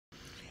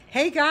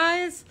Hey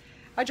guys,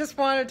 I just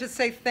wanted to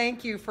say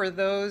thank you for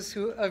those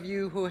of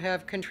you who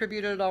have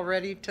contributed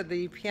already to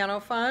the piano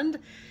fund.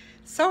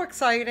 So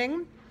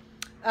exciting.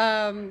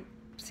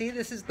 See,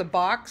 this is the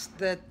box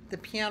that the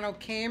piano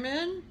came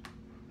in.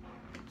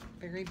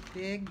 Very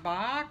big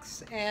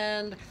box.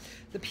 And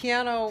the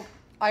piano,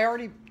 I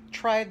already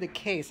tried the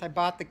case. I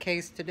bought the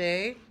case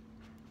today.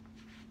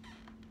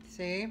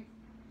 See?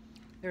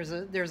 There's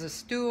a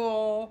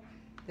stool,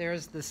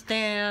 there's the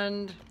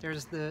stand,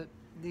 there's the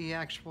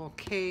actual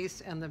case,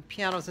 and the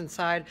piano's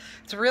inside.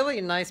 It's a really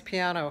nice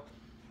piano.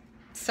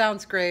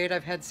 Sounds great.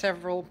 I've had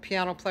several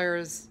piano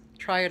players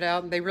try it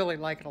out and they really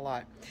like it a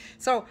lot.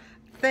 So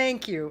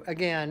thank you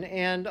again,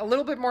 and a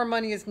little bit more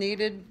money is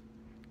needed.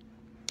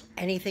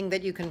 Anything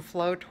that you can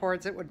flow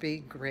towards it would be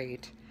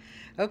great.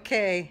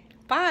 Okay,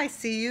 bye.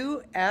 See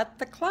you at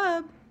the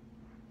club.